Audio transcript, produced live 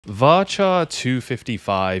Varchar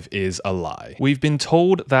 255 is a lie. We've been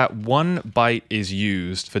told that 1 byte is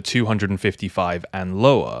used for 255 and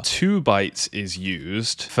lower. 2 bytes is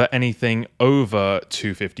used for anything over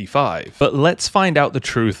 255. But let's find out the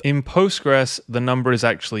truth. In Postgres, the number is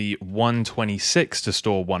actually 126 to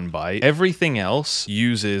store 1 byte. Everything else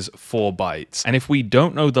uses 4 bytes. And if we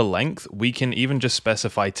don't know the length, we can even just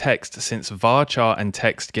specify text, since varchar and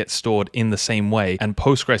text get stored in the same way, and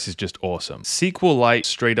Postgres is just awesome. SQLite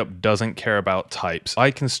straight up doesn't care about types. I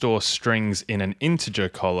can store strings in an integer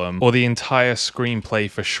column or the entire screenplay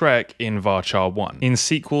for Shrek in varchar 1. In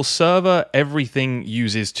SQL Server, everything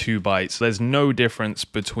uses 2 bytes. There's no difference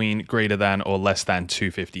between greater than or less than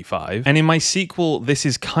 255. And in MySQL, this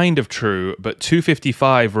is kind of true, but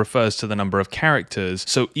 255 refers to the number of characters,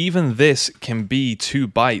 so even this can be 2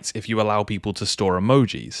 bytes if you allow people to store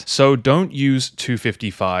emojis. So don't use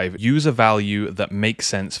 255, use a value that makes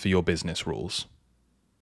sense for your business rules.